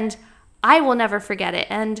that. And I will never forget it.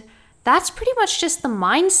 And that's pretty much just the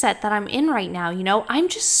mindset that I'm in right now. I'm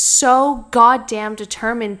just so goddamn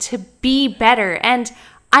determined to be better. And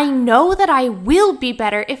I know that I will be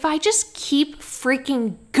better if I just keep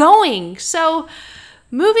freaking going. So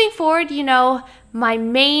moving forward, my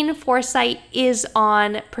main foresight is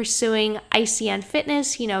on pursuing ICN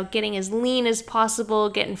fitness, getting as lean as possible,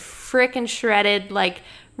 getting freaking shredded, like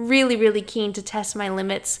really, really keen to test my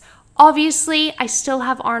limits. Obviously, I still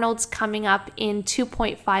have Arnold's coming up in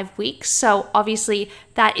 2.5 weeks. So obviously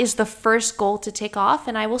that is the first goal to tick off,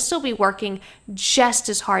 and I will still be working just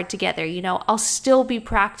as hard to get there. I'll still be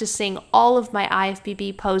practicing all of my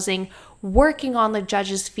IFBB posing, working on the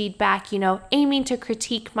judges' feedback, aiming to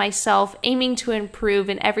critique myself, aiming to improve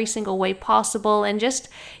in every single way possible, and just,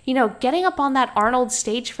 getting up on that Arnold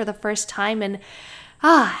stage for the first time and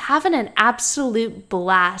having an absolute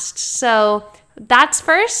blast. So that's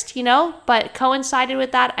first, but coincided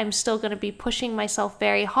with that, I'm still going to be pushing myself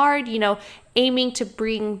very hard, aiming to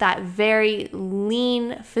bring that very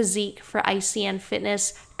lean physique for ICN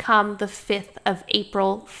fitness come the 5th of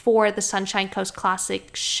April for the Sunshine Coast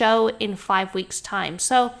Classic show in 5 weeks' time.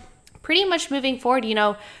 So pretty much moving forward,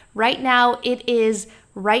 right now it is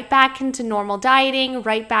right back into normal dieting,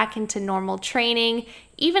 right back into normal training.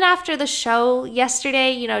 Even after the show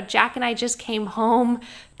yesterday, Jack and I just came home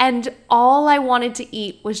and all I wanted to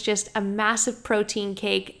eat was just a massive protein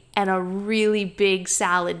cake and a really big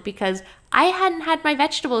salad because I hadn't had my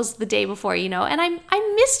vegetables the day before, and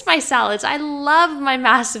I missed my salads. I love my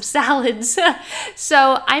massive salads.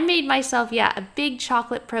 So I made myself, a big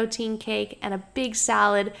chocolate protein cake and a big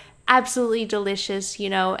salad, absolutely delicious,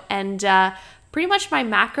 and pretty much my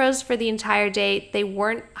macros for the entire day, they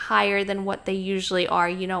weren't higher than what they usually are,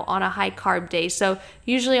 on a high carb day. So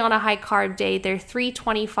usually on a high carb day, they're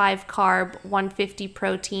 325 carb, 150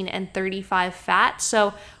 protein, and 35 fat.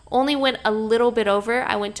 So only went a little bit over.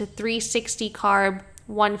 I went to 360 carb,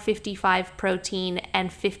 155 protein,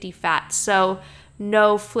 and 50 fat. So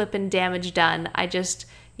no flipping damage done. I just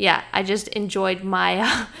enjoyed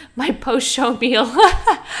my my post-show meal.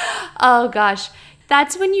 Oh gosh.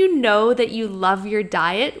 That's when you know that you love your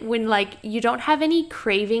diet, when you don't have any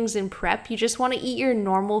cravings in prep. You just want to eat your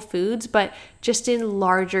normal foods, but just in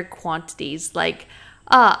larger quantities.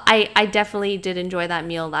 I definitely did enjoy that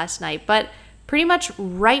meal last night, but pretty much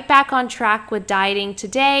right back on track with dieting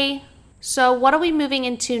today. So what are we moving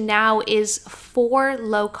into now is 4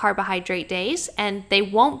 low carbohydrate days, and they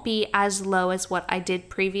won't be as low as what I did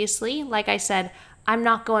previously. Like I said, I'm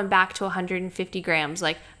not going back to 150 grams.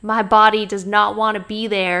 My body does not want to be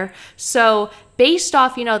there. So based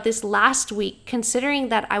off, this last week, considering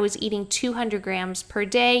that I was eating 200 grams per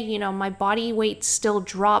day, my body weight still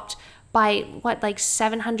dropped by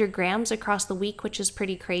 700 grams across the week, which is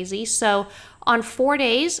pretty crazy. So on 4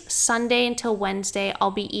 days, Sunday until Wednesday,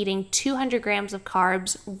 I'll be eating 200 grams of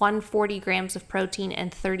carbs, 140 grams of protein,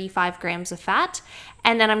 and 35 grams of fat.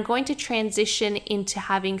 And then I'm going to transition into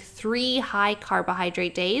having 3 high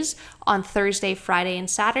carbohydrate days on Thursday, Friday, and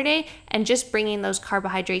Saturday, and just bringing those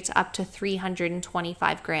carbohydrates up to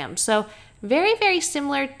 325 grams. So very, very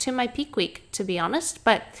similar to my peak week, to be honest.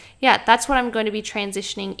 But yeah, that's what I'm going to be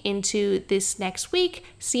transitioning into this next week,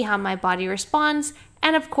 see how my body responds,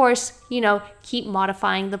 and of course, keep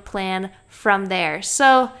modifying the plan from there.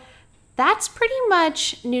 So that's pretty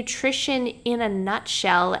much nutrition in a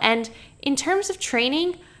nutshell. And in terms of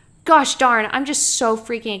training, gosh darn, I'm just so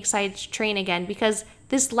freaking excited to train again, because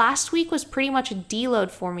this last week was pretty much a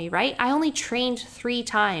deload for me, right? I only trained 3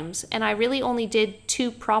 times, and I really only did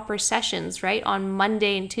 2 proper sessions, right? On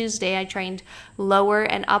Monday and Tuesday, I trained lower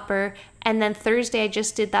and upper, and then Thursday, I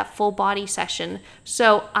just did that full body session.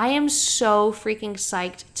 So I am so freaking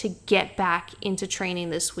psyched to get back into training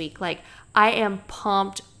this week. Like, I am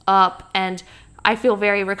pumped up, and I feel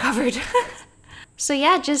very recovered. So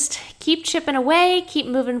yeah, just keep chipping away, keep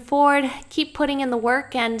moving forward, keep putting in the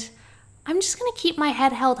work, and I'm just going to keep my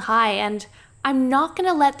head held high, and I'm not going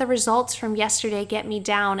to let the results from yesterday get me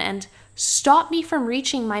down and stop me from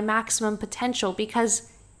reaching my maximum potential,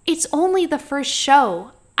 because it's only the first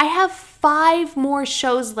show. I have 5 more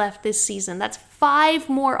shows left this season. That's 5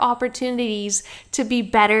 more opportunities to be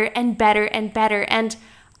better and better and better, and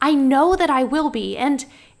I know that I will be, and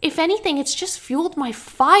if anything, it's just fueled my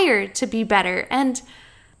fire to be better. And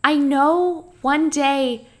I know one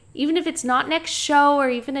day, even if it's not next show or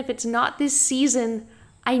even if it's not this season,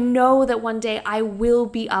 I know that one day I will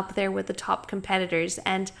be up there with the top competitors,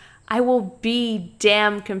 and I will be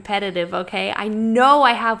damn competitive, okay? I know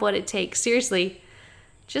I have what it takes. Seriously,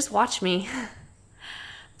 just watch me.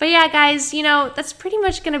 But yeah, guys, that's pretty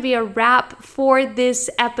much going to be a wrap for this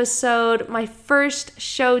episode. My first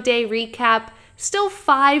show day recap. Still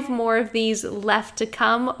 5 more of these left to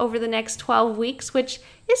come over the next 12 weeks, which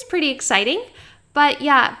is pretty exciting. But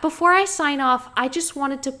yeah, before I sign off, I just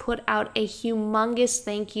wanted to put out a humongous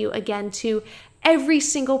thank you again to every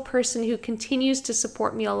single person who continues to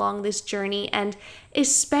support me along this journey, and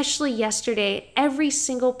especially yesterday, every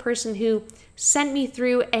single person who sent me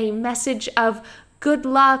through a message of good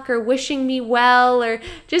luck or wishing me well, or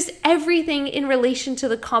just everything in relation to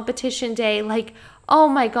the competition day. Like, oh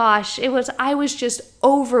my gosh, I was just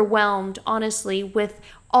overwhelmed, honestly, with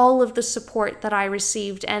all of the support that I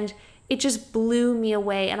received, and it just blew me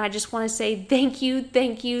away. And I just want to say thank you,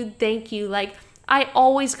 thank you, thank you. Like, I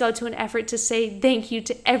always go to an effort to say thank you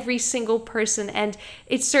to every single person, and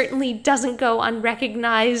it certainly doesn't go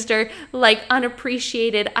unrecognized or like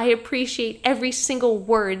unappreciated. I appreciate every single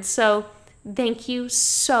word. So thank you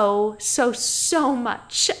so, so, so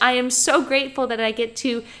much. I am so grateful that I get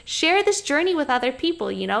to share this journey with other people.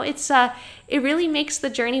 It really makes the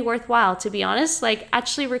journey worthwhile, to be honest. Like,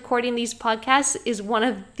 actually recording these podcasts is one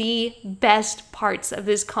of the best parts of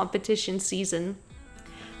this competition season.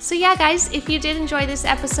 So yeah, guys, if you did enjoy this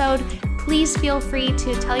episode, please feel free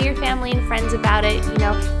to tell your family and friends about it.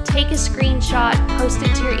 Take a screenshot, post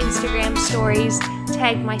it to your Instagram stories,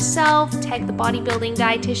 tag myself, tag the bodybuilding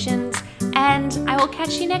dietitians, and I will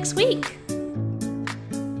catch you next week.